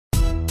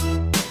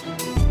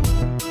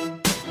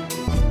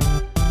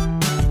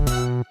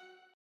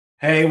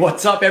Hey,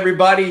 what's up,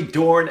 everybody?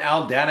 Dorn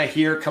Aldana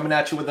here, coming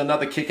at you with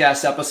another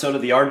kick-ass episode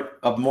of the Art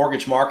of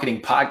Mortgage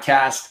Marketing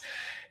podcast.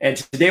 And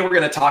today we're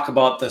going to talk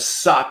about the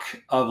suck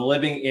of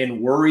living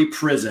in worry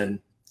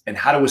prison and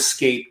how to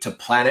escape to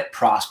planet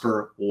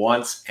prosper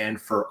once and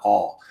for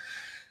all.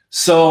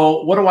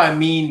 So what do I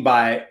mean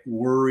by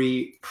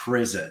worry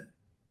prison?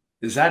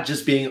 Is that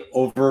just being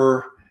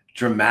over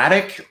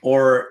dramatic,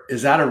 or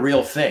is that a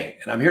real thing?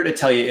 And I'm here to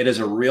tell you it is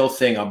a real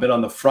thing. I've been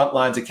on the front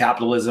lines of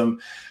capitalism,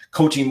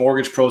 coaching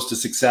mortgage pros to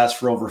success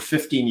for over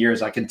 15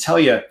 years. I can tell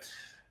you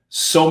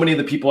so many of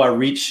the people I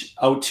reach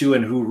out to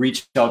and who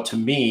reach out to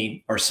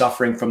me are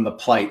suffering from the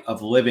plight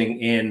of living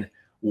in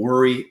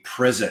worry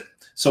prison.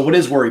 So what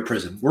is worry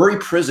prison? Worry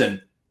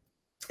prison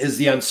is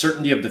the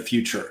uncertainty of the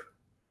future,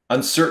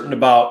 uncertain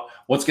about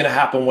what's going to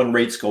happen when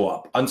rates go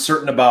up,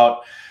 uncertain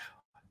about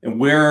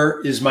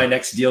where is my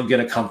next deal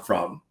going to come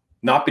from,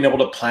 not being able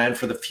to plan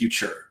for the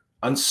future,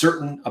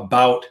 uncertain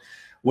about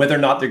whether or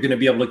not they're going to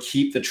be able to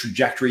keep the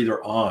trajectory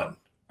they're on.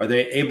 Are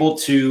they able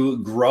to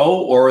grow,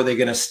 or are they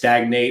going to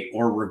stagnate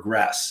or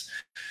regress?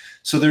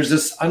 So there's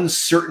this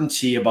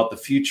uncertainty about the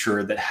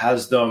future that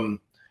has them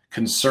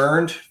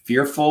concerned,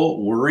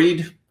 fearful,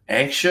 worried,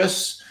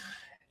 anxious.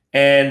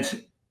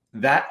 And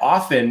that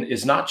often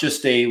is not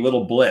just a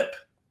little blip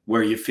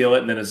where you feel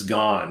it and then it's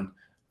gone,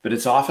 but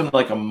it's often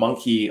like a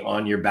monkey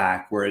on your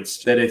back, where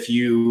it's that if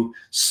you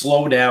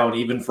slow down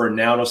even for a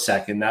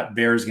nanosecond, that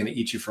bear is going to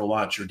eat you for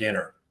lunch or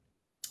dinner.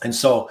 And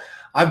so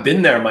I've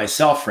been there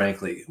myself,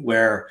 frankly,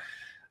 where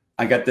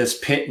I got this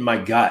pit in my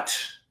gut.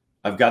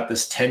 I've got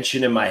this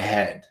tension in my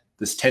head,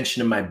 this tension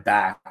in my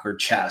back or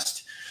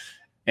chest.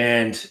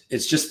 And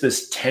it's just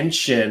this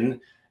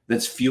tension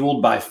that's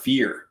fueled by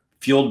fear,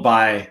 fueled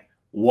by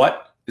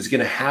what is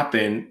going to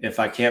happen if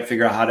I can't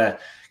figure out how to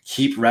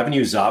keep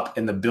revenues up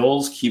and the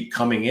bills keep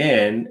coming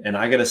in and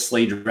I got to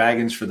slay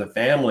dragons for the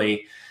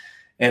family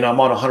and I'm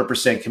on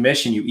 100%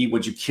 commission. You eat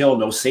what you kill,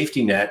 no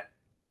safety net.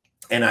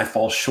 And I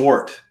fall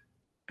short,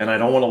 and I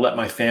don't want to let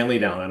my family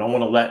down. I don't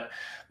want to let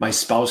my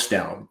spouse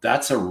down.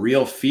 That's a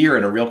real fear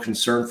and a real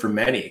concern for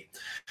many.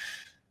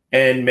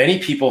 And many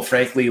people,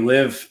 frankly,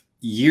 live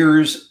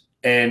years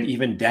and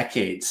even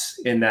decades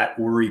in that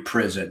worry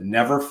prison,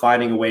 never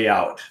finding a way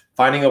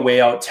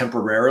out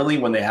temporarily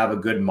when they have a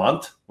good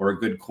month or a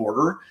good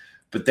quarter.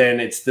 But then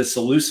it's this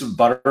elusive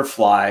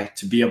butterfly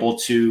to be able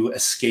to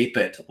escape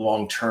it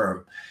long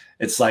term.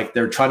 It's like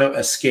they're trying to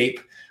escape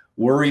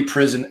worry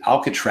prison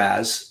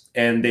Alcatraz,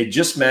 and they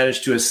just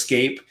managed to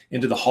escape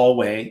into the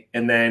hallway.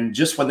 And then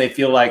just when they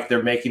feel like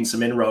they're making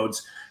some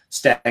inroads,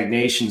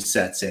 stagnation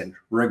sets in,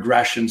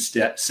 regression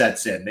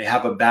sets in. They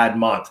have a bad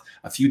month.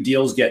 A few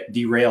deals get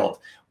derailed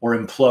or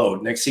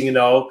implode. Next thing you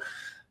know,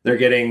 they're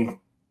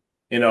getting,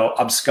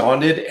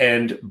 absconded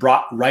and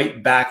brought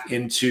right back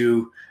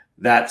into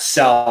that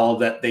cell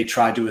that they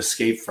tried to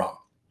escape from.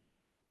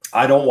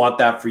 I don't want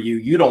that for you.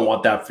 You don't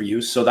want that for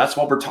you. So that's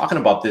what we're talking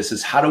about. This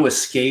is how to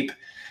escape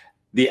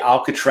the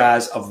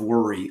Alcatraz of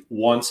worry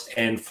once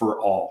and for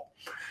all.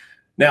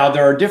 Now,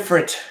 there are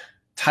different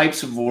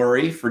types of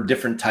worry for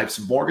different types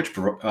of mortgage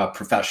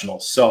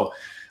professionals. So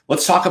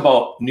let's talk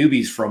about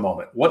newbies for a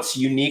moment. What's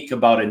unique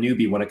about a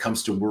newbie when it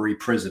comes to worry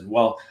prison?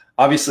 Well,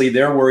 obviously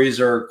their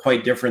worries are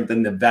quite different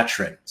than the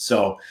veteran.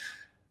 So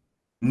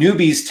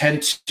newbies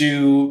tend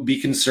to be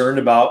concerned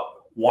about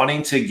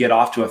wanting to get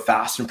off to a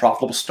fast and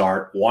profitable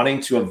start, wanting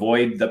to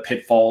avoid the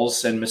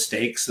pitfalls and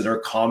mistakes that are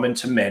common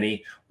to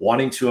many,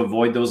 wanting to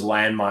avoid those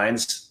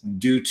landmines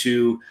due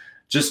to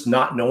just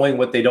not knowing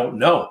what they don't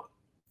know,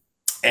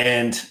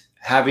 and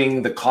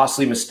having the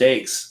costly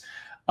mistakes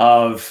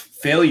of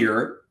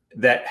failure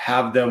that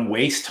have them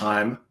waste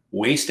time,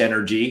 waste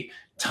energy,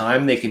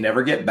 time they can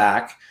never get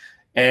back.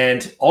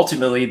 And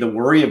ultimately, the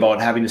worry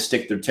about having to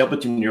stick their tail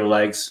between your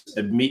legs,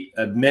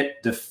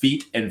 admit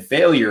defeat and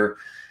failure,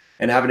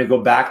 and having to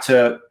go back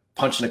to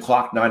punching the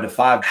clock 9 to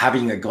 5,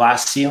 having a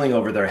glass ceiling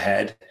over their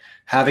head,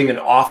 having an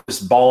office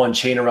ball and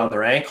chain around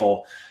their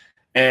ankle,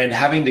 and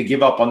having to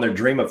give up on their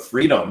dream of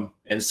freedom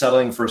and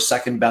settling for a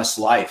second best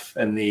life.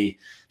 And the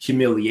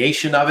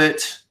humiliation of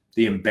it,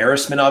 the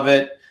embarrassment of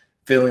it,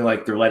 feeling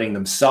like they're letting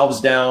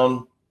themselves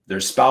down,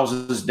 their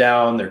spouses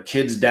down, their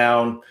kids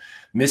down,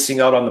 missing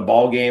out on the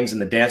ball games and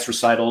the dance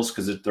recitals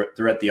because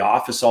they're at the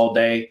office all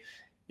day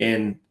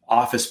in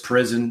office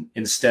prison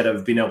instead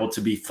of being able to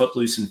be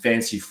footloose and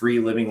fancy free,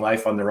 living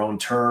life on their own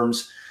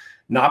terms,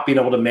 not being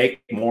able to make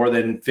more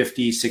than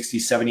 50, 60,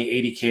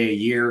 70, 80K a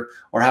year,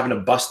 or having to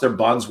bust their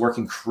buns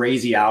working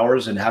crazy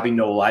hours and having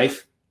no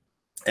life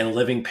and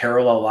living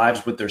parallel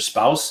lives with their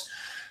spouse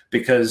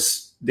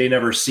because they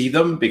never see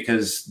them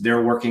because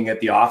they're working at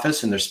the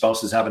office and their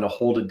spouse is having to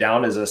hold it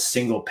down as a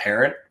single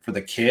parent for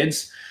the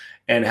kids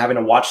and having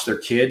to watch their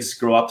kids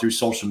grow up through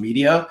social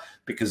media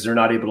because they're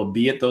not able to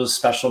be at those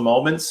special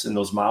moments and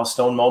those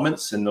milestone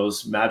moments and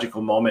those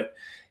magical moment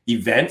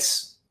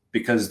events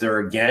because they're,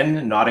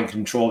 again, not in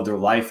control of their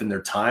life and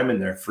their time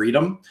and their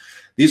freedom.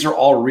 These are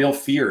all real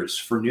fears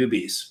for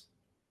newbies,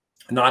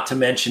 not to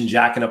mention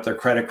jacking up their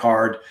credit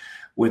card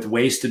with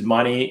wasted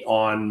money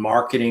on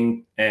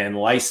marketing and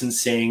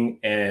licensing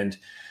and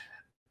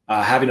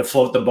having to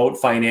float the boat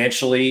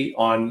financially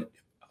on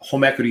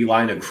home equity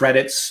line of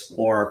credits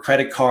or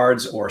credit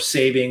cards or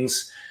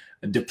savings,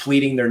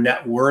 depleting their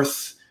net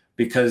worth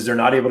because they're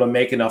not able to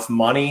make enough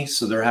money.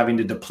 So they're having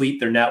to deplete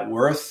their net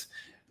worth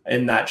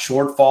in that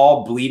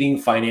shortfall, bleeding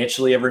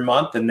financially every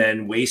month, and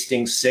then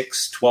wasting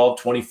 6, 12,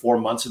 24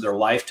 months of their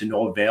life to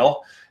no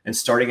avail, and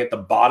starting at the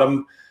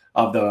bottom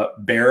of the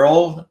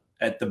barrel,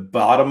 at the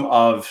bottom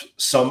of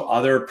some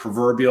other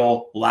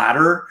proverbial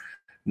ladder,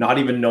 not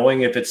even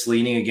knowing if it's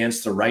leaning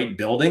against the right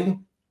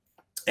building.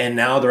 And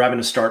now they're having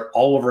to start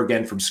all over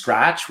again from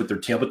scratch with their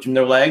tail between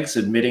their legs,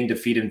 admitting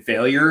defeat and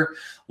failure,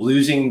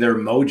 losing their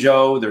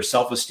mojo, their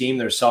self-esteem,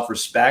 their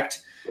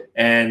self-respect,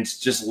 and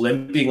just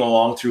limping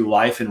along through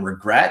life in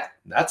regret.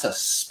 That's a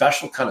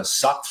special kind of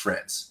suck,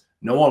 friends.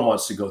 No one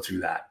wants to go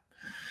through that.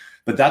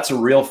 But that's a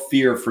real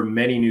fear for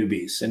many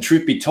newbies. And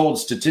truth be told,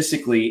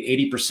 statistically,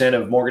 80%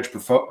 of mortgage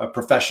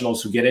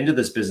professionals who get into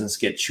this business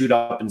get chewed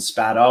up and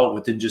spat out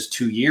within just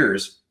 2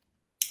 years.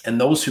 And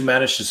those who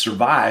manage to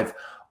survive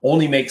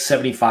only make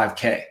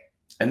 $75K.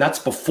 And that's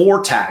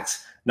before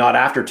tax, not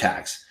after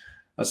tax.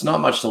 That's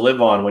not much to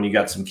live on when you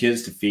got some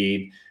kids to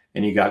feed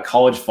and you got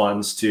college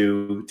funds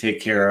to take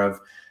care of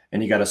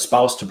and you got a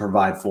spouse to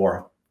provide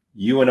for.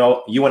 You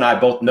and I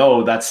both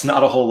know that's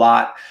not a whole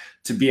lot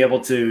to be able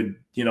to,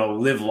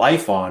 live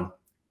life on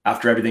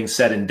after everything's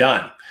said and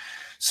done.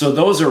 So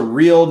those are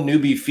real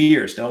newbie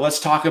fears. Now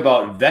let's talk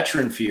about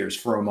veteran fears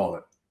for a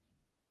moment.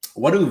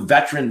 What do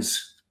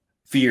veterans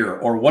fear,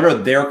 or what are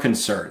their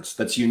concerns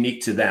that's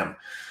unique to them?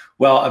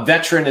 Well, a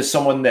veteran is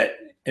someone that,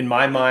 in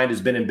my mind,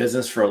 has been in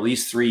business for at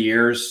least 3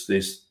 years.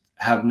 They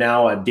have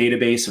now a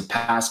database of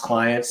past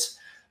clients,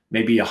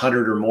 maybe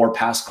 100 or more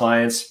past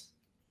clients.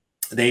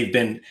 They've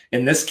been,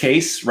 in this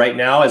case, right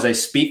now, as I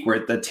speak, we're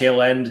at the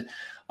tail end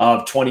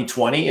of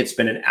 2020. It's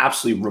been an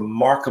absolutely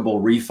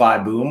remarkable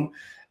refi boom.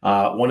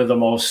 One of the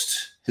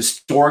most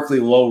historically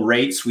low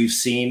rates we've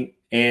seen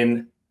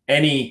in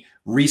any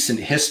recent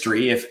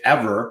history, if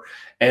ever.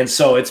 And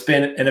so it's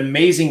been an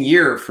amazing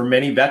year for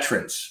many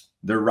veterans.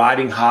 They're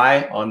riding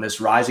high on this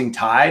rising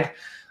tide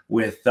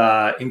with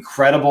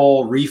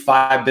incredible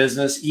refi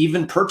business.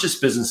 Even purchase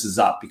business is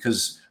up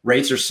because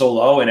rates are so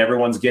low and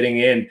everyone's getting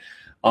in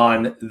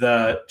on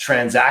the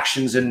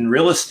transactions in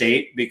real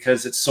estate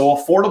because it's so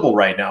affordable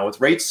right now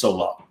with rates so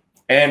low.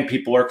 And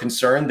people are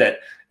concerned that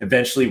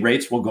eventually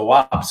rates will go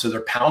up. So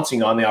they're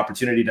pouncing on the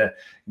opportunity to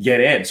get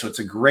in. So it's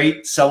a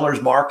great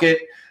seller's market,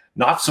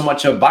 not so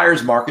much a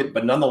buyer's market,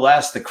 but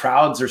nonetheless, the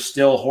crowds are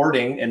still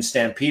hoarding and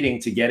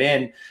stampeding to get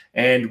in.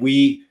 And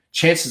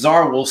chances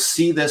are we'll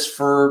see this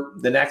for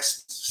the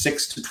next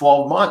 6 to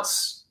 12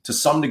 months to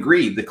some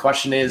degree. The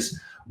question is,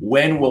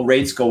 when will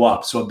rates go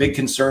up? So a big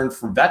concern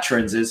for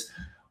veterans is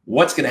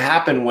what's going to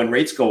happen when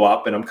rates go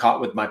up and I'm caught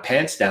with my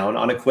pants down,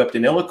 unequipped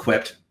and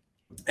ill-equipped,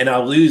 and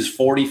I'll lose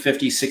 40,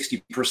 50,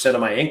 60%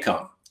 of my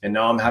income. And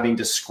now I'm having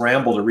to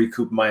scramble to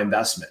recoup my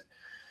investment.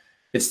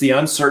 It's the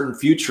uncertain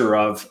future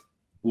of,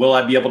 will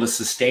I be able to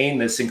sustain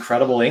this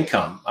incredible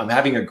income? I'm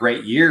having a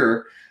great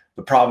year.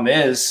 The problem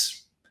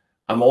is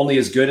I'm only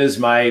as good as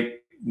my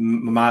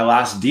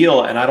last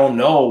deal, and I don't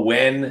know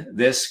when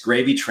this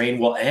gravy train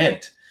will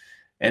end.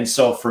 And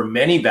so for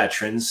many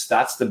veterans,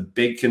 that's the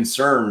big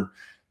concern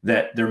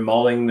that they're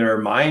mulling their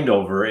mind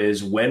over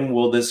is, when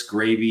will this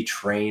gravy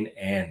train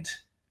end?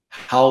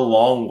 How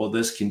long will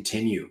this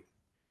continue?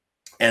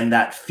 And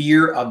that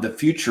fear of the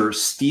future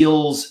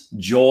steals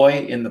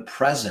joy in the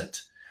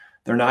present.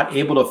 They're not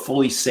able to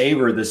fully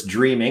savor this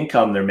dream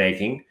income they're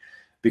making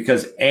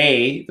because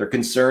A, they're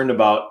concerned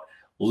about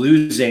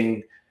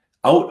losing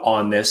out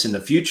on this in the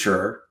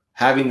future,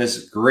 having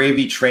this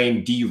gravy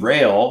train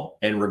derail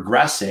and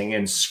regressing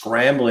and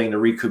scrambling to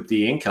recoup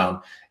the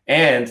income.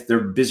 And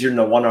they're busier than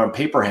a one-armed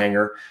paper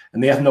hanger,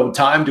 and they have no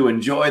time to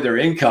enjoy their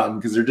income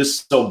because they're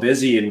just so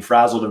busy and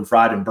frazzled and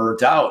fried and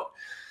burnt out.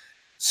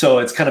 So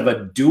it's kind of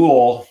a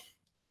dual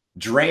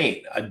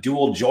drain, a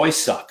dual joy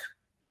suck.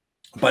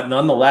 But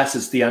nonetheless,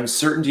 it's the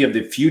uncertainty of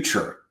the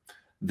future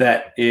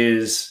that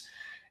is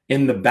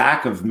in the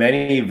back of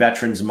many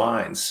veterans'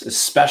 minds,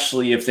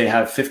 especially if they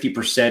have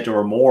 50%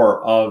 or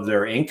more of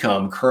their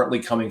income currently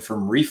coming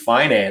from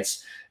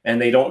refinance and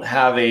they don't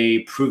have a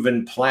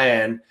proven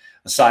plan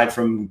aside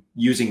from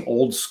using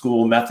old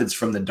school methods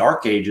from the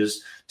dark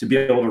ages to be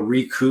able to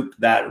recoup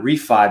that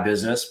refi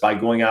business by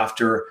going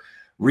after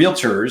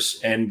realtors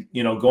and,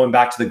 going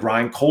back to the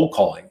grind cold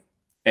calling.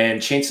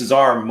 And chances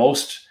are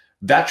most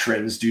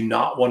veterans do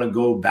not want to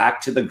go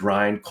back to the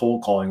grind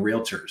cold calling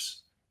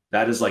realtors.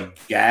 That is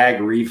like gag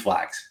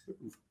reflex,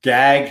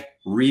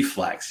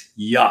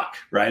 yuck,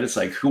 right? It's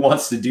like, who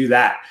wants to do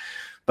that?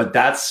 But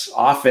that's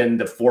often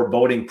the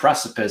foreboding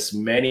precipice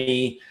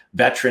many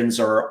veterans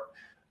are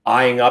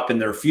eyeing up in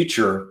their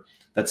future.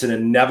 That's an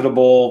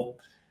inevitable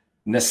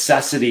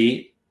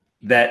necessity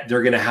that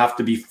they're going to have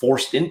to be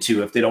forced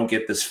into if they don't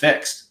get this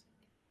fixed.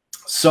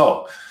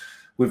 So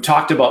we've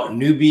talked about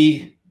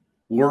newbie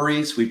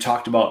worries. We've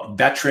talked about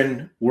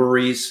veteran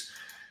worries.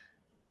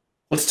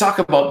 Let's talk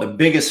about the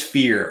biggest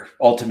fear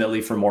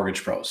ultimately for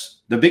mortgage pros.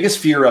 The biggest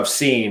fear I've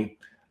seen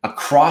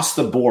across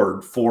the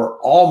board for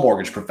all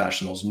mortgage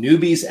professionals,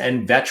 newbies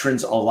and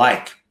veterans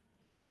alike,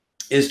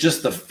 is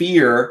just the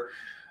fear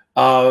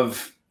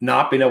of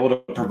not being able to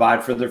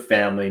provide for their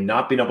family,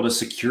 not being able to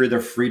secure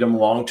their freedom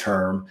long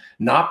term,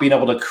 not being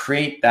able to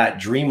create that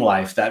dream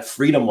life, that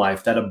freedom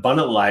life, that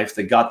abundant life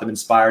that got them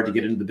inspired to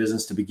get into the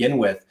business to begin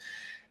with,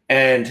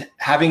 and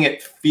having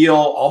it feel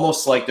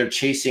almost like they're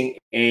chasing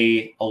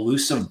a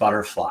elusive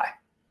butterfly.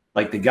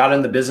 Like they got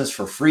in the business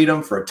for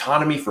freedom, for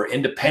autonomy, for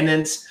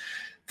independence,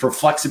 for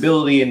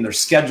flexibility in their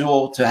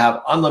schedule, to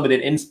have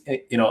unlimited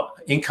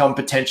income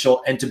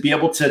potential, and to be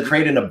able to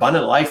create an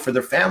abundant life for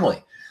their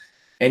family.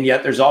 And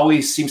yet there's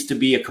always seems to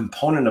be a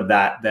component of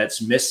that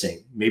that's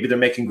missing. Maybe they're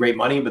making great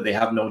money, but they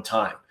have no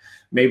time.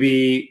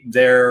 Maybe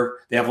they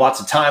have lots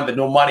of time, but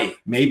no money.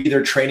 Maybe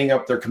they're training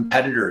up their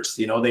competitors.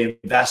 They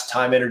invest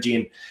time, energy,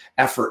 and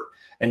effort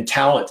and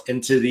talent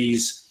into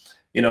these,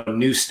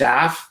 new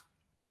staff.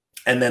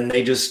 And then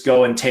they just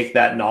go and take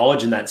that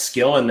knowledge and that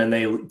skill, and then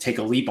they take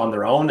a leap on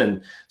their own.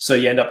 And so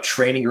you end up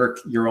training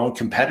your own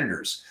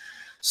competitors.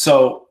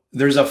 So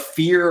there's a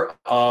fear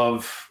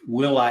of,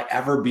 will I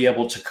ever be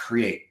able to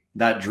create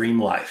that dream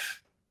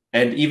life?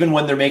 And even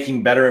when they're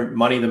making better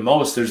money than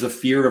most, there's a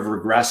fear of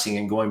regressing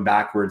and going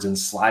backwards and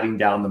sliding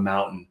down the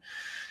mountain.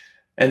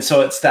 And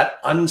so it's that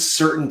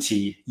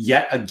uncertainty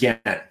yet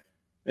again.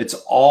 It's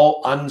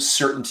all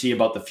uncertainty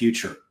about the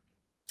future.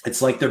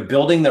 It's like they're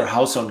building their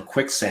house on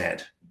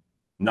quicksand,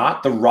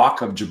 not the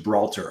rock of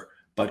Gibraltar,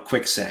 but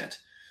quicksand.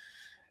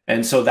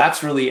 And so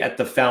that's really at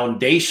the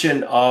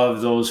foundation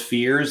of those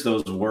fears,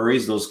 those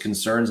worries, those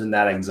concerns, and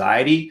that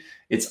anxiety.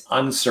 It's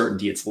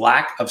uncertainty. It's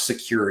lack of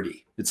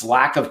security. It's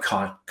lack of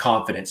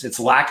confidence. It's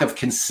lack of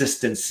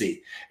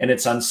consistency. And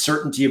it's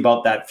uncertainty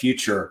about that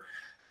future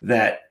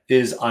that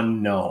is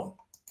unknown.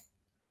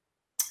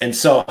 And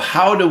so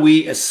how do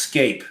we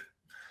escape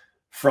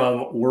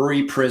from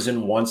worry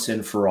prison once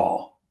and for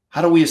all?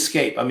 How do we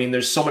escape? I mean,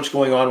 there's so much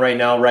going on right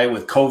now, right?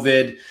 With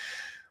COVID,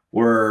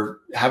 we're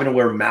having to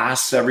wear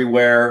masks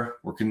everywhere.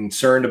 We're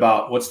concerned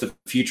about what's the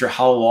future.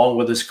 How long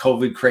will this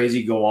COVID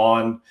crazy go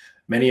on?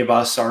 Many of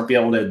us aren't be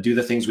able to do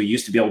the things we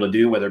used to be able to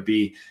do, whether it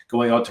be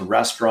going out to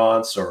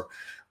restaurants, or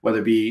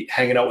whether it be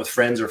hanging out with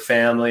friends or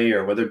family,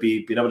 or whether it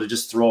be being able to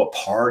just throw a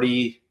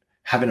party,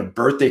 having a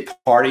birthday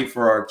party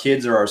for our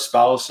kids or our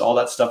spouse. All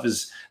that stuff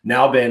has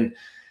now been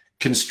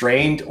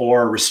constrained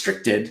or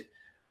restricted.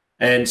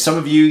 And some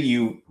of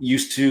you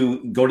used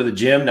to go to the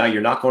gym. Now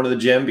you're not going to the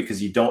gym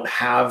because you don't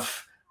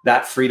have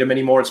that freedom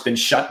anymore. It's been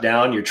shut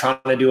down. You're trying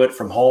to do it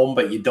from home,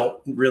 but you don't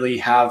really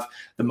have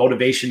the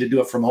motivation to do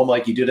it from home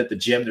like you did at the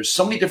gym. There's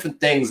so many different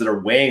things that are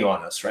weighing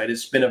on us, right?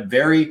 It's been a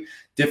very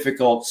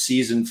difficult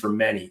season for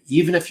many,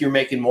 even if you're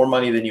making more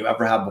money than you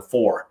ever have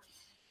before.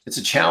 It's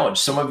a challenge.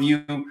 Some of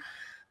you,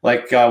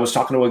 like I was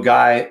talking to a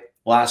guy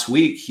last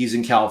week, he's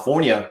in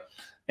California,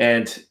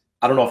 and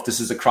I don't know if this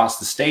is across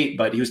the state,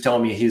 but he was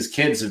telling me his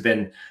kids have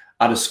been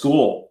out of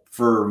school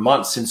for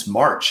months, since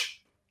March.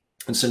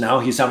 And so now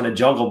he's having to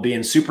juggle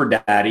being super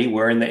daddy,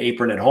 wearing the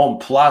apron at home,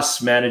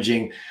 plus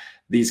managing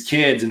these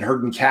kids and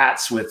herding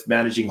cats with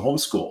managing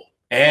homeschool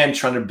and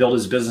trying to build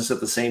his business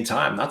at the same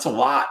time. That's a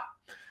lot.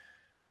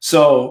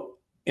 So,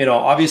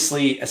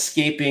 obviously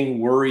escaping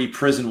worry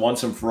prison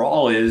once and for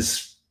all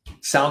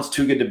sounds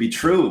too good to be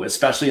true,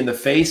 especially in the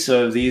face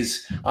of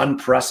these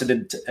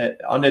unprecedented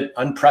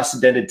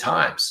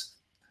times.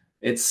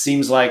 It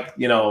seems like,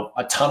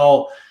 a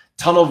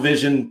tunnel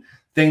vision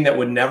thing that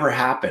would never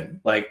happen.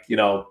 Like,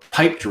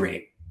 pipe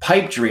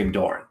dream,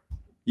 Dorn.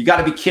 You got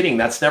to be kidding.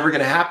 That's never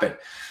going to happen.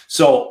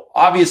 So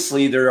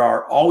obviously there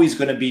are always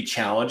going to be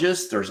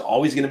challenges. There's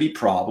always going to be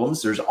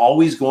problems. There's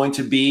always going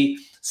to be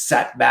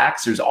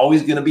setbacks. There's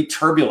always going to be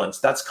turbulence.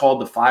 That's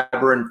called the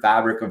fiber and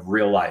fabric of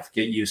real life.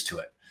 Get used to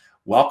it.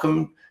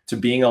 Welcome to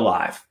being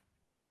alive.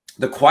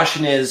 The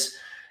question is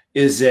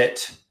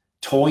it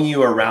towing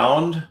you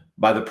around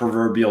by the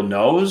proverbial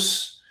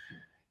nose?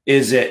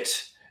 Is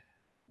it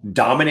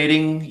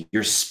dominating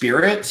your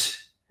spirit?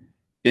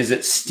 Is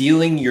it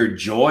stealing your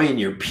joy and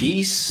your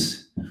peace?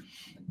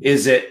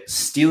 Is it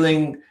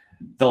stealing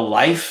the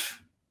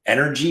life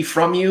energy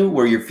from you,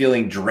 where you're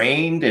feeling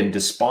drained and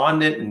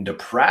despondent and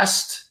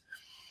depressed?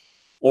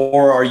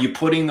 Or are you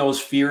putting those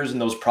fears and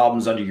those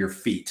problems under your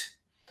feet?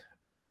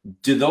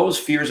 Do those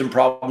fears and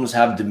problems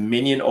have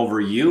dominion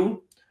over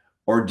you,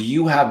 or do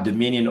you have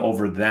dominion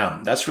over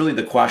them? That's really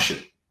the question.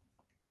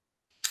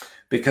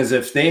 Because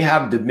if they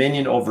have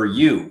dominion over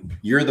you,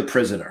 you're the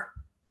prisoner.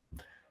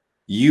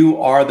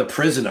 You are the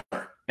prisoner.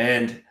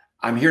 And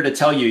I'm here to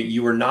tell you,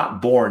 you were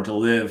not born to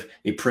live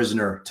a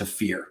prisoner to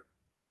fear.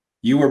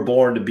 You were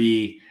born to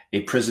be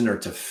a prisoner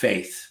to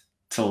faith,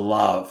 to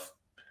love,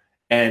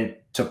 and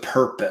to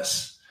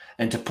purpose,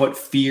 and to put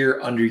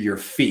fear under your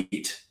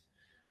feet,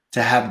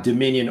 to have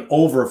dominion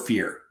over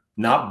fear,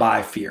 not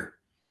by fear.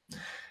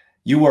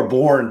 You were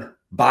born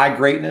by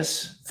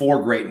greatness, for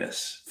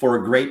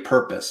a great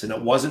purpose. And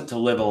it wasn't to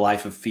live a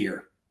life of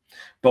fear.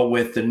 But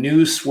with the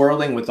news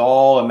swirling, with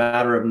all a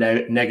matter of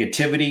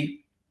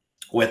negativity,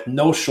 with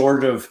no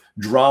shortage of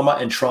drama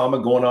and trauma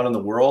going on in the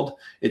world,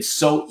 it's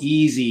so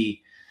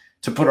easy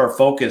to put our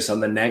focus on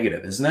the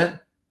negative, isn't it?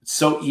 It's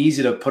so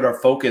easy to put our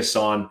focus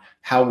on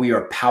how we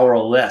are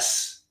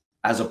powerless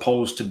as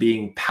opposed to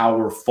being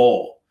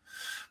powerful.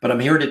 But I'm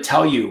here to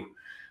tell you,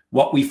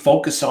 what we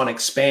focus on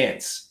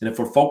expands. And if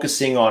we're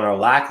focusing on our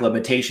lack,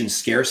 limitation,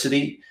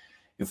 scarcity,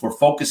 if we're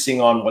focusing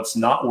on what's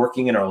not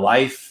working in our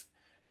life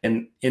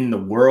and in the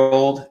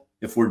world,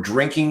 if we're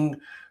drinking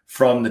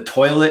from the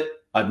toilet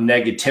of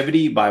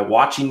negativity by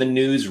watching the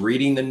news,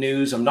 reading the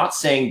news, I'm not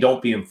saying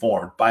don't be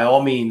informed. By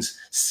all means,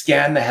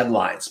 scan the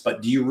headlines.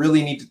 But do you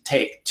really need to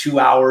take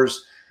 2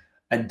 hours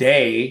a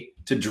day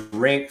to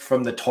drink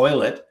from the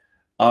toilet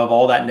of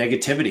all that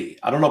negativity?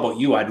 I don't know about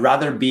you. I'd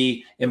rather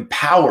be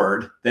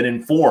empowered than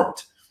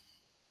informed.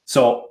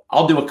 So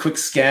I'll do a quick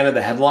scan of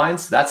the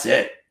headlines. That's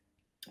it.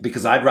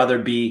 Because I'd rather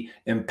be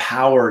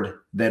empowered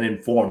than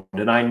informed.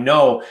 And I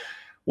know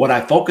what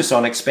I focus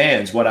on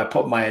expands. What I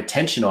put my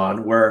attention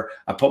on, where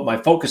I put my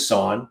focus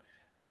on,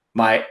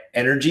 my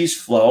energies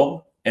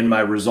flow and my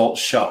results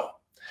show.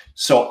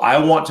 So I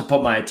want to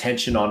put my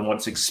attention on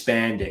what's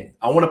expanding.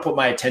 I want to put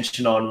my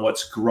attention on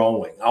what's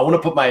growing. I want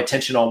to put my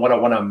attention on what I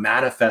want to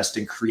manifest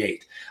and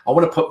create. I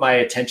want to put my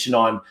attention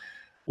on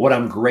what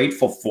I'm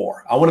grateful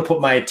for. I want to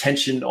put my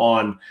attention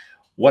on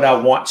what I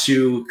want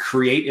to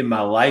create in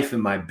my life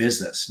and my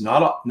business,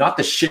 not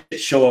the shit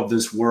show of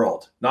this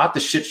world, not the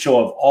shit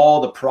show of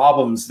all the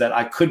problems that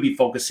I could be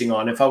focusing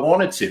on if I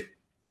wanted to.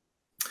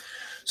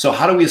 So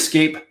how do we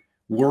escape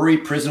worry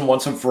prison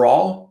once and for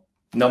all?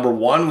 Number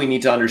one, we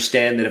need to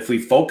understand that if we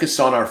focus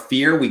on our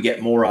fear, we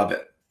get more of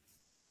it.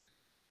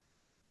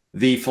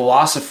 The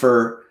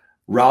philosopher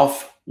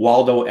Ralph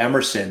Waldo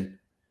Emerson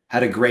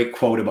had a great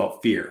quote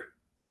about fear.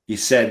 He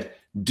said,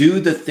 "Do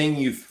the thing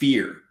you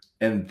fear,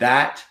 and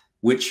that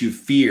which you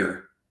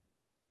fear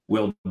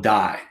will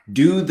die."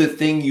 Do the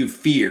thing you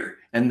fear,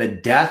 and the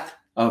death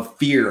of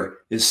fear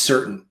is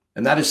certain.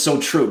 And that is so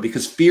true,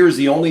 because fear is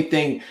the only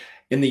thing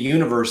in the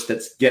universe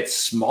that gets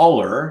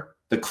smaller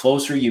the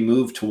closer you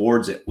move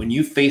towards it. When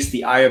you face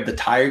the eye of the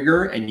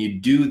tiger and you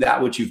do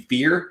that which you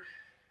fear,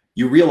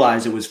 you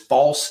realize it was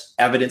false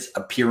evidence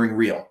appearing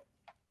real.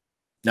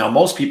 Now,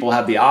 most people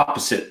have the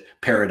opposite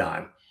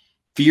paradigm.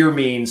 Fear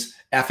means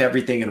F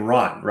everything and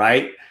run,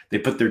 right? They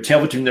put their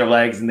tail between their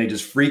legs and they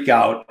just freak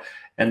out.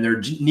 And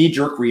their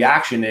knee-jerk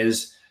reaction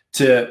is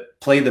to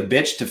play the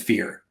bitch to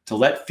fear, to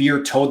let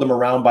fear tow them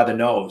around by the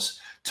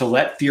nose, to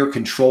let fear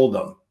control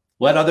them.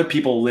 Let other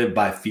people live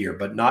by fear,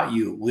 but not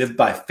you. Live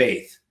by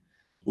faith.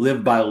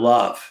 Live by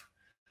love.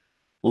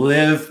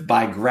 Live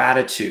by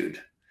gratitude.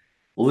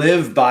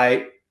 Live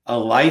by a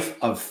life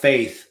of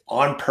faith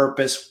on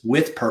purpose,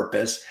 with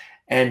purpose,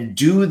 and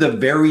do the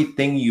very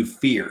thing you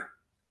fear.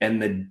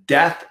 And the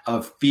death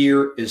of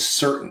fear is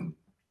certain.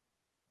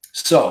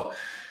 So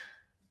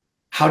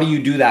how do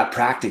you do that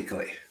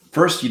practically?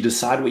 First, you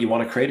decide what you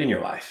want to create in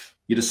your life.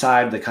 You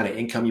decide the kind of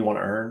income you want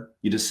to earn.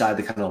 You decide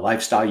the kind of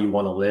lifestyle you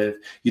want to live.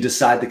 You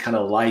decide the kind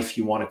of life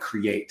you want to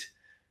create.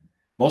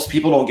 Most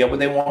people don't get what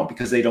they want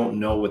because they don't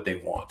know what they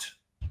want.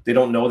 They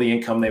don't know the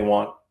income they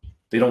want.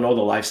 They don't know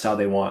the lifestyle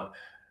they want.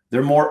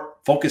 They're more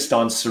focused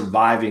on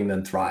surviving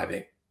than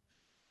thriving.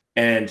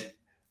 And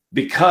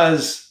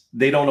because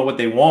they don't know what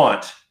they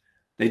want,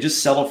 they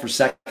just settle for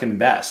second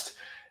best.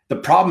 The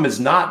problem is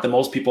not that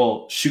most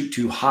people shoot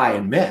too high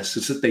and miss.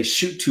 It's that they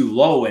shoot too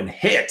low and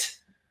hit.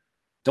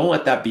 Don't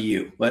let that be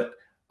you. Let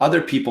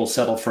other people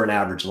settle for an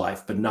average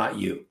life, but not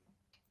you.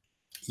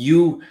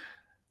 You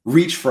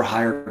reach for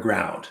higher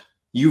ground.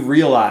 You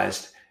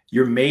realized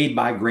you're made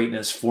by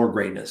greatness,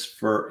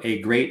 for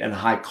a great and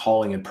high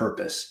calling and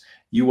purpose.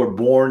 You were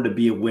born to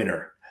be a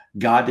winner.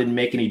 God didn't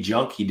make any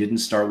junk. He didn't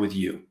start with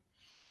you.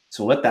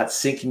 So let that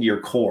sink into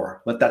your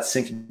core. Let that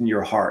sink into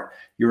your heart.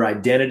 Your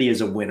identity is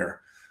a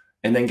winner.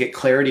 And then get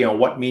clarity on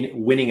what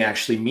winning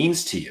actually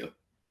means to you.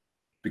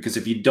 Because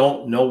if you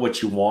don't know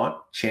what you want,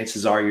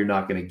 chances are you're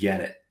not going to get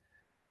it.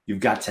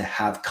 You've got to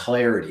have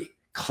clarity.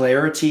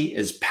 Clarity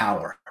is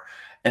power.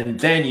 And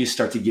then you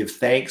start to give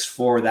thanks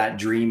for that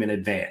dream in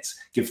advance.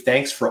 Give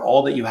thanks for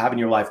all that you have in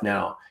your life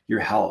now, your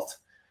health,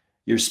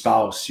 your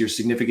spouse, your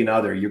significant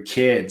other, your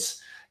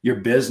kids, your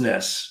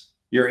business,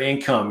 your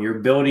income, your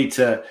ability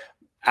to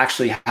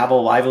actually have a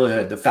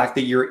livelihood, the fact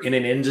that you're in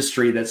an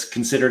industry that's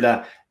considered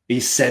a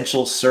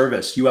essential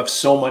service. You have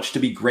so much to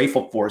be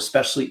grateful for,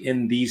 especially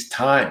in these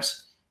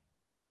times.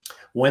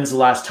 When's the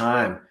last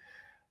time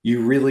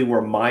you really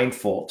were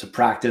mindful to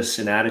practice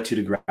an attitude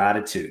of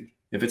gratitude?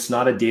 If it's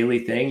not a daily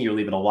thing, you're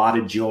leaving a lot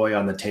of joy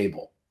on the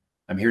table.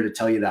 I'm here to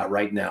tell you that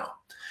right now.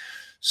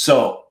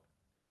 So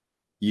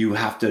you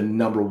have to,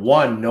 number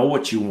one, know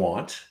what you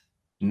want.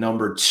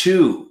 Number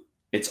two,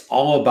 it's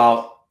all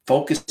about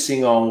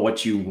focusing on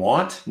what you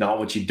want, not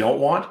what you don't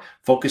want,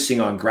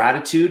 focusing on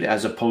gratitude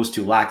as opposed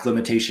to lack,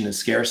 limitation, and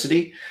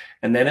scarcity.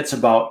 And then it's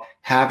about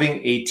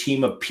having a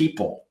team of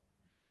people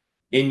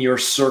in your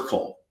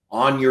circle,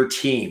 on your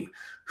team,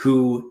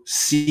 who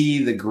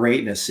see the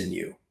greatness in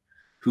you,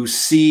 who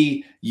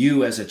see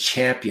you as a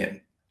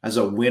champion, as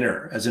a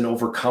winner, as an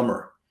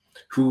overcomer,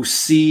 who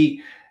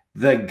see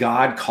the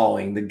God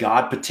calling, the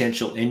God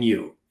potential in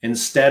you,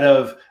 instead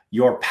of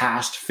your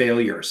past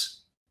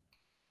failures,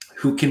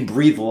 who can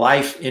breathe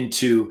life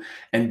into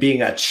and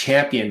being a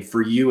champion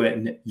for you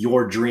and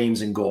your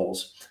dreams and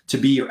goals, to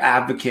be your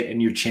advocate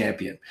and your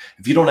champion.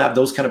 If you don't have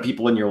those kind of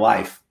people in your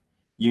life,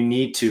 you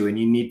need to, and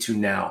you need to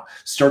now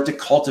start to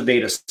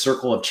cultivate a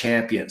circle of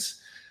champions,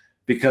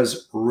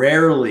 because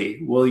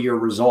rarely will your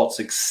results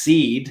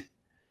exceed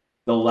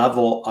the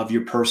level of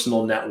your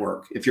personal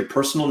network. If your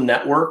personal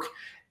network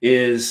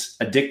is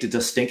addicted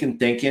to stinking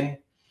thinking,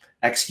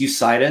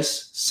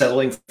 excusitis,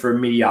 settling for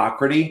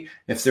mediocrity,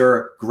 if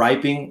they're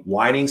griping,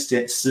 whining,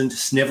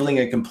 sniveling,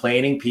 and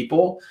complaining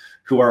people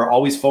who are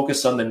always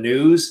focused on the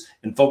news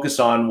and focused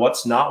on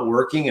what's not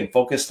working and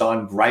focused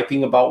on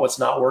griping about what's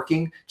not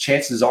working,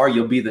 chances are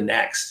you'll be the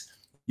next.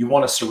 You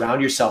want to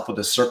surround yourself with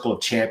a circle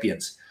of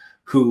champions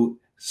who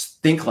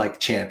think like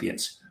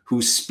champions,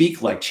 who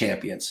speak like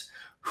champions,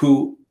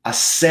 who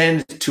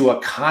ascend to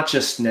a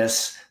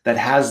consciousness that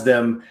has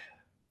them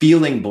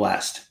feeling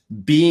blessed,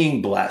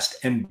 being blessed,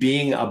 and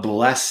being a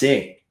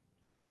blessing.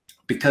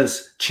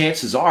 Because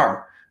chances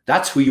are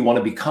that's who you want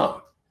to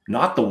become,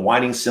 not the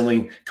whining,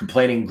 silly,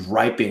 complaining,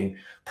 griping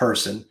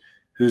person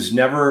who's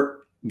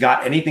never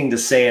got anything to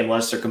say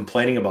unless they're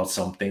complaining about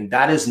something.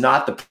 That is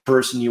not the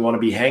person you want to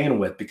be hanging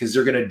with, because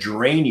they're going to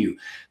drain you.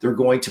 They're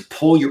going to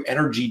pull your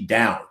energy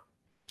down,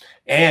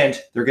 and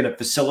they're going to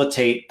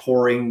facilitate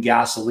pouring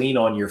gasoline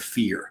on your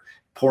fear,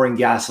 pouring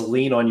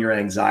gasoline on your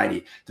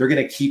anxiety. They're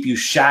going to keep you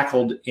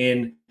shackled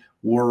in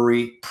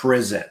worry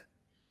prison.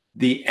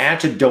 The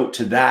antidote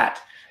to that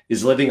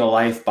is living a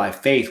life by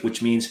faith,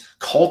 which means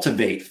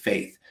cultivate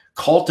faith,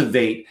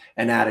 cultivate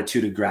an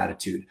attitude of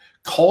gratitude,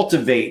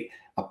 cultivate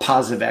a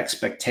positive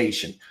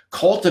expectation,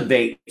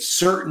 cultivate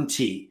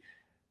certainty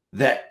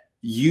that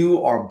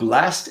you are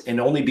blessed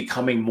and only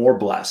becoming more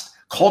blessed,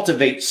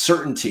 cultivate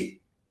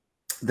certainty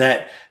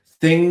that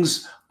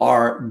things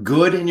are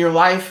good in your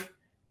life.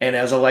 And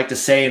as I like to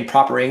say in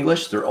proper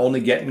English, they're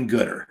only getting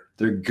gooder.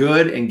 They're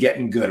good and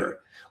getting gooder.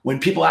 When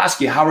people ask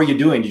you, how are you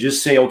doing? You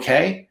just say,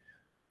 okay.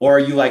 Or are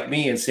you like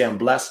me and say, I'm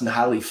blessed and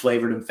highly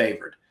flavored and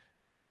favored?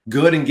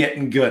 Good and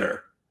getting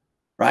gooder,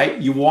 right?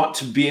 You want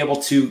to be able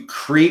to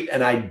create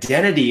an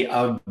identity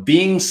of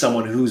being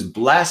someone who's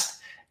blessed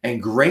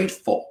and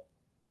grateful.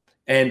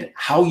 And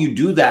how you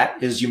do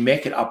that is you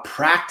make it a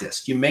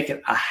practice. You make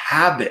it a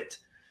habit.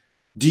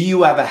 Do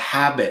you have a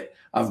habit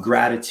of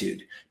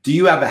gratitude? Do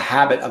you have a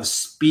habit of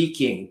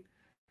speaking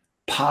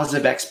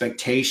positive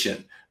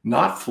expectation,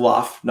 not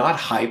fluff, not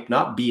hype,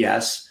 not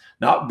BS,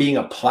 not being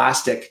a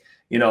plastic,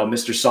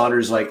 Mr.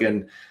 Saunders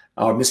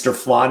Mr.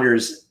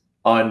 Flanders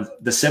on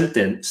The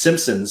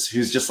Simpsons,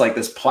 who's just like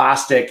this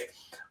plastic,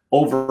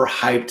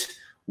 overhyped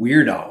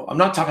weirdo? I'm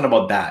not talking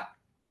about that.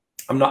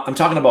 I'm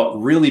talking about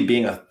really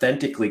being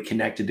authentically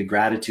connected to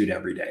gratitude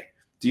every day.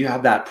 Do you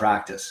have that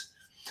practice?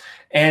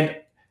 And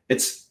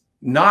it's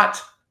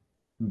not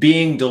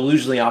being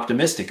delusionally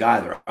optimistic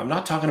either. I'm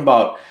not talking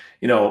about,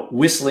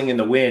 whistling in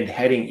the wind,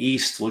 heading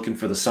east, looking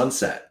for the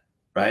sunset,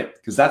 right?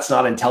 Because that's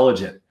not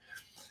intelligent.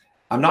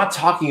 I'm not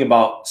talking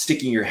about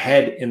sticking your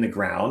head in the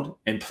ground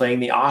and playing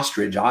the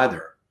ostrich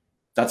either.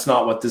 That's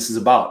not what this is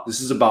about. This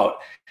is about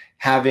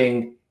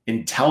having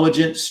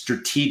intelligent,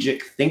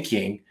 strategic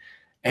thinking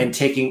and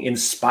taking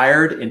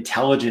inspired,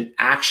 intelligent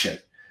action,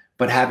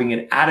 but having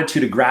an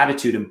attitude of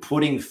gratitude and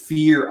putting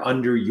fear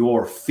under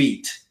your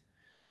feet.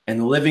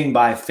 And living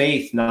by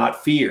faith,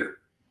 not fear.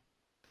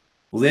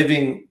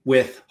 Living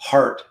with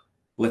heart,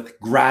 with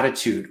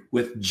gratitude,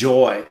 with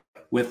joy,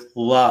 with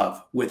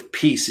love, with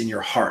peace in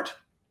your heart.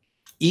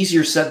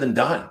 Easier said than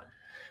done.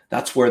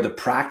 That's where the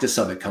practice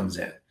of it comes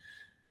in.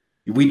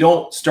 We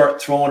don't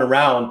start throwing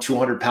around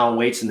 200-pound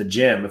weights in the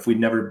gym if we've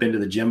never been to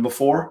the gym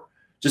before,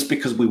 just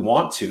because we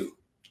want to.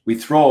 We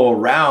throw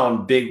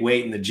around big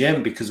weight in the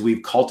gym because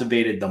we've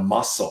cultivated the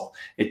muscle.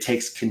 It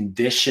takes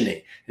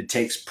conditioning. It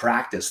takes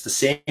practice. The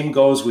same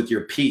goes with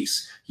your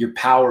peace, your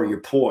power, your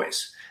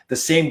poise. The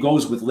same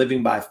goes with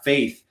living by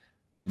faith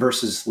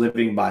versus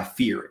living by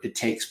fear. It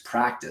takes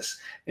practice.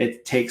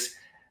 It takes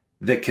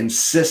the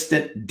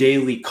consistent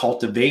daily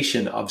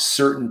cultivation of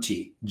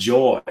certainty,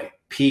 joy,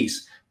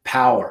 peace,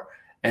 power.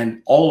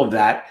 And all of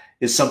that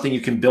is something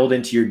you can build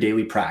into your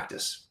daily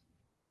practice.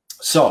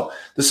 So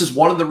this is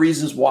one of the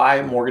reasons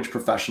why mortgage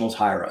professionals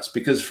hire us,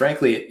 because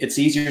frankly, it's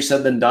easier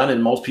said than done,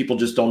 and most people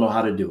just don't know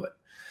how to do it.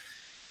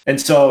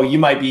 And so you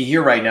might be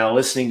here right now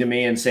listening to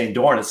me and saying,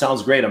 Dorn, it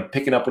sounds great. I'm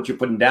picking up what you're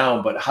putting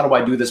down, but how do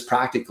I do this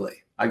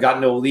practically? I got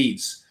no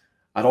leads.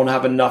 I don't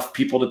have enough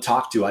people to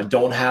talk to. I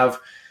don't have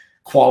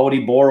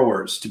quality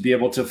borrowers to be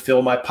able to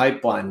fill my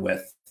pipeline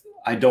with.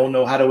 I don't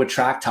know how to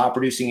attract top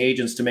producing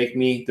agents to make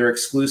me their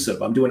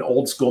exclusive. I'm doing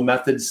old school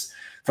methods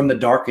from the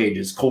dark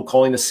ages, cold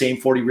calling the same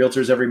 40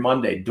 realtors every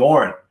Monday.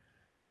 Dorn,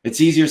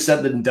 it's easier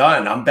said than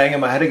done. I'm banging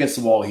my head against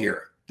the wall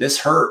here. This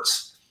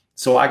hurts.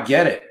 So I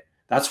get it.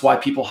 That's why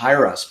people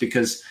hire us,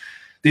 because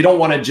they don't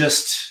want to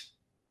just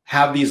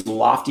have these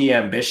lofty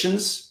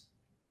ambitions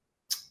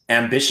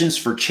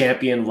for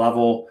champion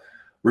level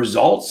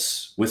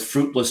results with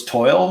fruitless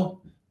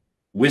toil.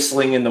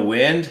 whistling in the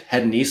wind,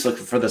 heading east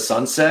looking for the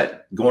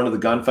sunset, going to the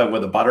gunfight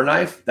with a butter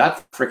knife,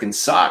 that freaking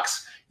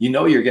sucks. You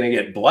know you're going to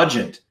get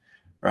bludgeoned,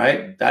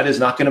 right? That is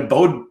not going to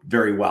bode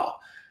very well.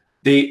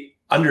 They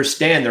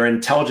understand, they're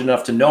intelligent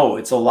enough to know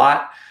it's a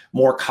lot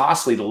more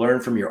costly to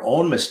learn from your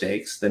own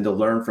mistakes than to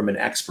learn from an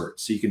expert.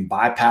 So you can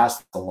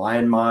bypass the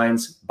lion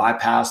minds,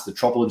 bypass the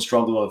trouble and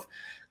struggle of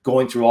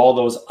going through all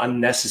those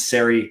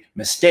unnecessary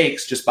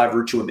mistakes just by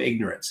virtue of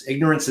ignorance.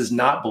 Ignorance is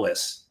not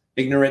bliss.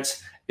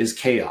 Ignorance is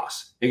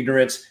chaos.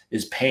 Ignorance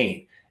is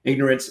pain.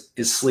 Ignorance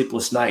is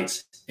sleepless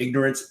nights.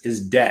 Ignorance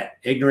is debt.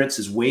 Ignorance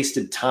is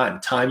wasted time,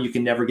 time you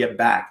can never get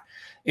back.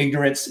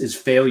 Ignorance is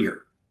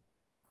failure.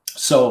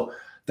 So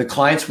the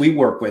clients we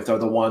work with are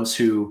the ones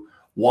who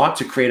want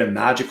to create a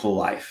magical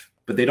life,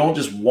 but they don't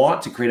just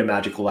want to create a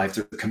magical life.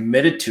 They're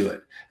committed to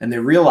it. And they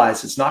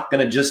realize it's not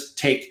going to just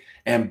take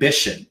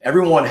ambition.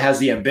 Everyone has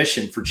the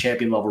ambition for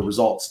champion level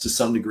results to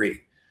some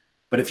degree.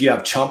 But if you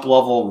have chump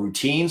level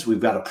routines,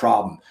 we've got a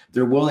problem.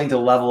 They're willing to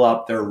level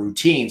up their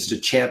routines to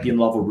champion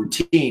level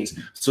routines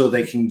so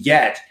they can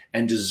get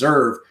and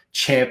deserve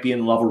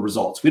champion level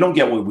results. We don't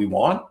get what we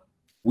want.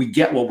 We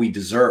get what we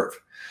deserve.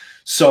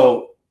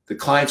 So the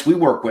clients we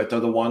work with are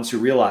the ones who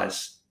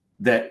realize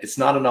that it's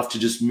not enough to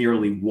just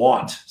merely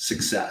want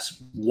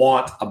success,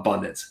 want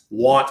abundance,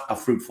 want a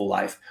fruitful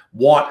life,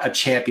 want a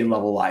champion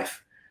level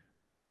life.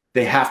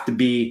 They have to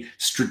be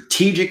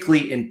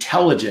strategically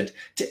intelligent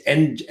to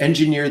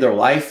engineer their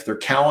life, their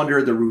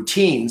calendar, their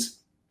routines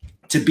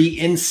to be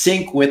in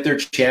sync with their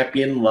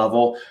champion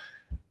level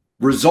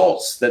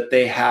results that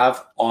they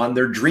have on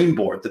their dream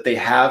board, that they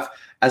have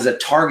as a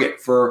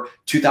target for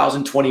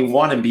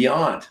 2021 and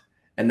beyond.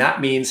 And that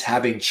means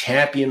having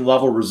champion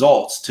level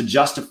results to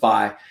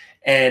justify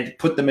and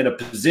put them in a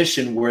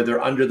position where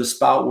they're under the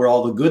spout where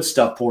all the good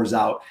stuff pours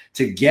out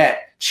to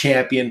get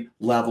champion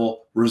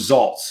level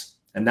results.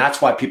 And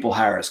that's why people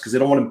hire us, because they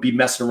don't want to be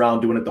messing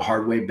around doing it the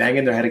hard way,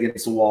 banging their head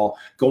against the wall,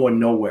 going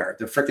nowhere.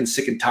 They're freaking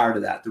sick and tired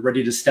of that. They're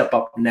ready to step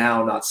up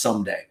now, not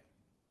someday.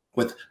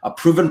 With a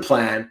proven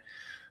plan,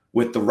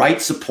 with the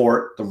right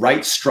support, the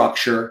right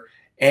structure,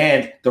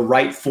 and the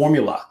right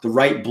formula, the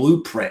right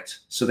blueprint,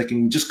 so they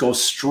can just go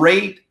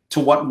straight to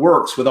what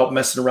works without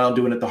messing around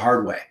doing it the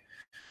hard way.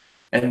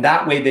 And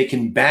that way they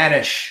can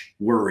banish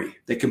worry.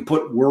 They can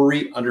put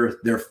worry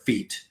under their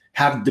feet,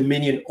 have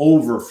dominion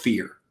over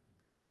fear,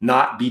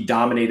 not be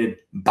dominated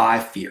by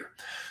fear.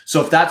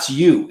 So if that's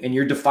you and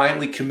you're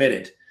defiantly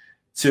committed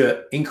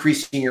to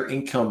increasing your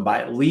income by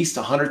at least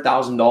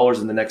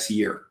 $100,000 in the next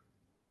year,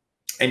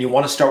 and you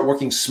want to start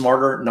working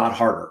smarter, not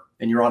harder,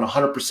 and you're on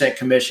 100%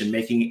 commission,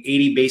 making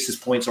 80 basis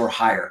points or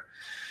higher,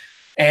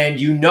 and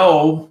you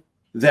know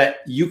that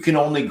you can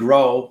only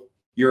grow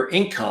your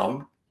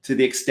income to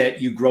the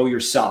extent you grow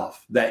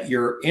yourself, that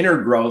your inner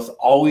growth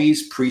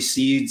always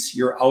precedes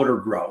your outer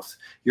growth.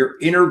 Your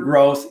inner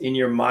growth in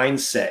your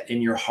mindset, in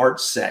your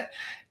heart set,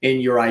 in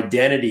your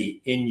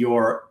identity, in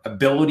your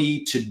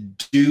ability to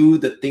do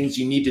the things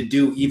you need to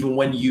do, even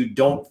when you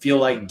don't feel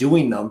like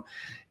doing them,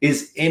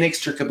 is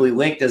inextricably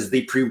linked as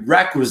the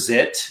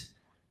prerequisite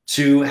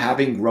to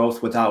having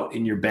growth without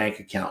in your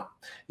bank account.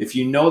 If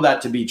you know that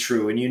to be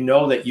true, and you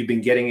know that you've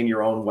been getting in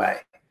your own way,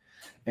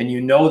 and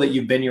you know that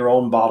you've been your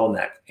own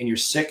bottleneck, and you're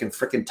sick and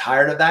freaking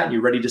tired of that, and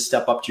you're ready to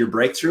step up to your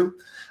breakthrough,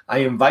 I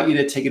invite you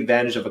to take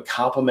advantage of a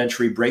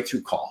complimentary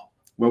breakthrough call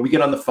where we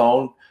get on the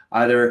phone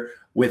either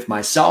with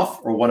myself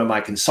or one of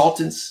my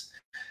consultants,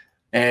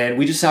 and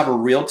we just have a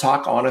real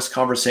talk, honest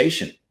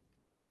conversation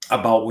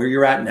about where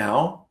you're at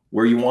now,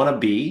 where you want to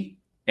be,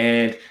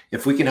 and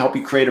if we can help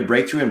you create a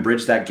breakthrough and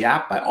bridge that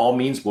gap, by all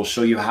means, we'll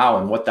show you how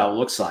and what that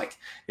looks like.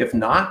 If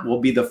not,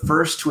 we'll be the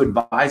first to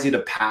advise you to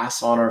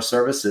pass on our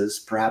services,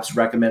 perhaps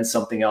recommend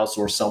something else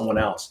or someone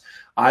else.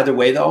 Either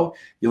way, though,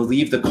 you'll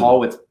leave the call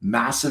with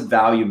massive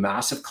value,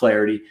 massive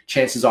clarity.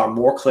 Chances are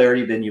more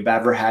clarity than you've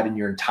ever had in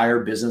your entire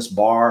business,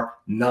 bar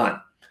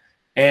none.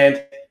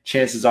 And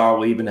chances are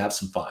we'll even have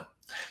some fun.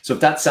 So if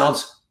that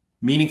sounds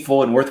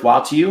meaningful and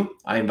worthwhile to you,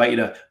 I invite you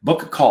to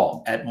book a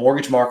call at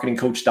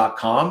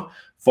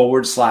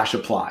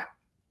mortgagemarketingcoach.com/apply.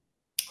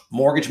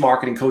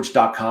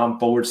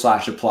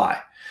 mortgagemarketingcoach.com/apply.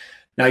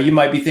 Now you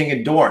might be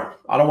thinking, Dorn,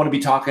 I don't want to be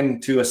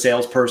talking to a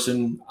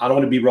salesperson. I don't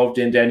want to be roped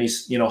into any,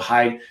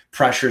 high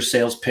pressure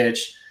sales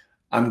pitch.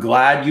 I'm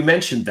glad you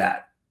mentioned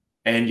that.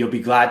 And you'll be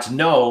glad to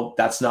know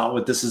that's not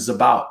what this is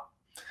about.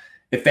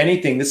 If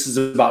anything, this is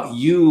about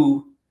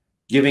you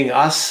giving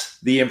us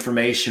the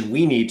information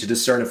we need to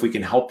discern if we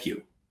can help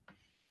you.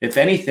 If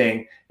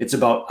anything, it's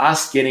about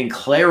us getting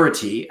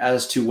clarity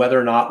as to whether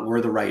or not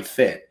we're the right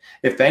fit.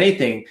 If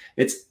anything,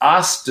 it's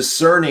us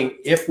discerning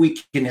if we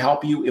can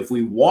help you, if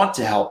we want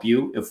to help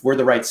you, if we're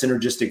the right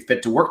synergistic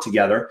fit to work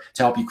together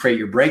to help you create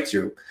your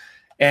breakthrough.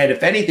 And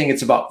if anything,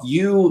 it's about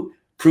you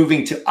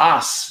proving to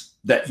us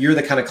that you're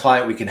the kind of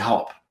client we can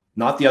help,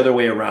 not the other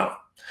way around.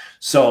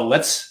 So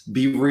let's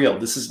be real.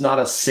 This is not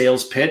a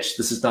sales pitch.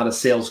 This is not a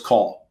sales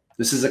call.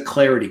 This is a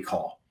clarity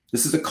call.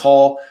 This is a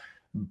call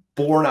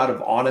born out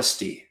of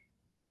honesty.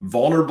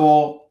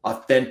 vulnerable,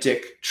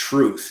 authentic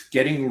truth,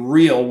 getting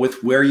real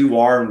with where you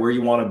are and where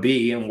you want to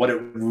be and what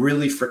it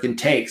really freaking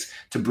takes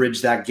to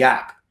bridge that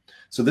gap.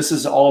 So this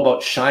is all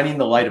about shining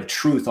the light of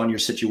truth on your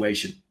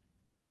situation.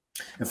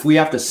 If we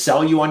have to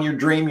sell you on your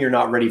dream, you're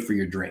not ready for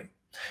your dream.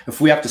 If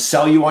we have to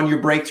sell you on your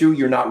breakthrough,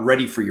 you're not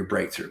ready for your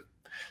breakthrough.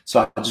 So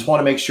I just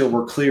want to make sure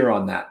we're clear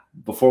on that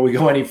before we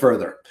go any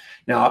further.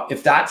 Now,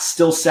 if that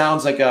still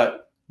sounds like a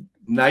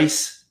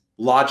nice,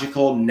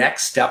 logical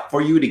next step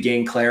for you to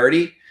gain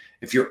clarity,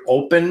 if you're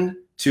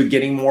open to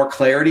getting more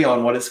clarity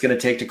on what it's going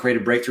to take to create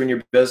a breakthrough in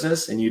your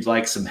business and you'd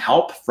like some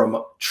help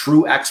from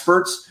true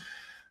experts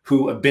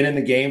who have been in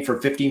the game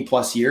for 15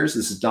 plus years,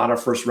 this is not our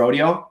first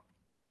rodeo,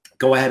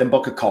 go ahead and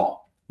book a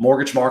call,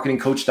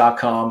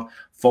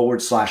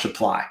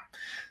 mortgagemarketingcoach.com/apply.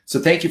 So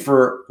thank you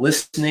for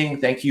listening.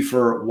 Thank you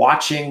for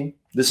watching.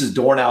 This is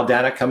Doran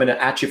Aldana coming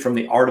at you from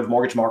the Art of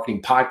Mortgage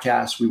Marketing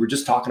podcast. We were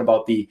just talking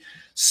about the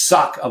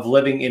suck of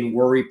living in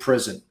worry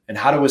prison and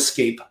how to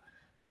escape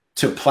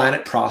to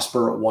planet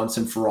prosper once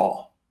and for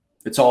all.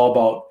 It's all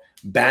about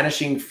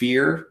banishing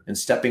fear and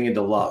stepping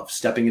into love,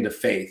 stepping into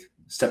faith,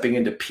 stepping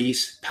into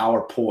peace,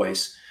 power,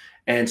 poise,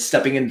 and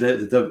stepping into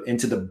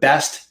the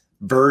best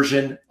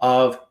version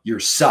of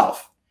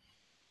yourself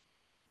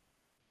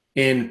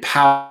in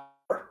power,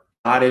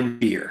 not in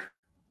fear,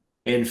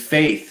 in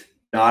faith,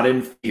 not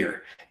in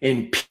fear,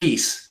 in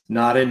peace,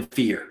 not in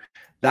fear.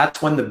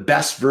 That's when the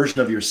best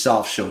version of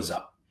yourself shows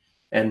up.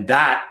 And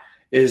that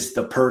is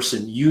the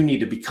person you need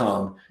to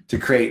become to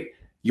create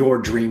your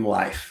dream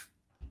life,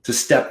 to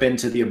step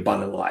into the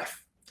abundant life.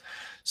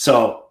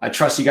 So I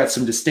trust you got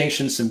some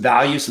distinction, some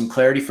value, some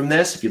clarity from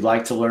this. If you'd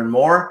like to learn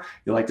more,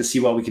 you'd like to see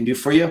what we can do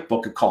for you,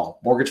 book a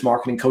call,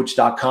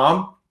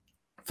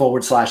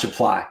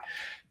 mortgagemarketingcoach.com/apply.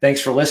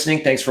 Thanks for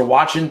listening. Thanks for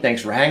watching.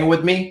 Thanks for hanging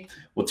with me.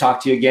 We'll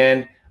talk to you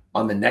again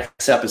on the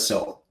next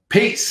episode.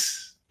 Peace.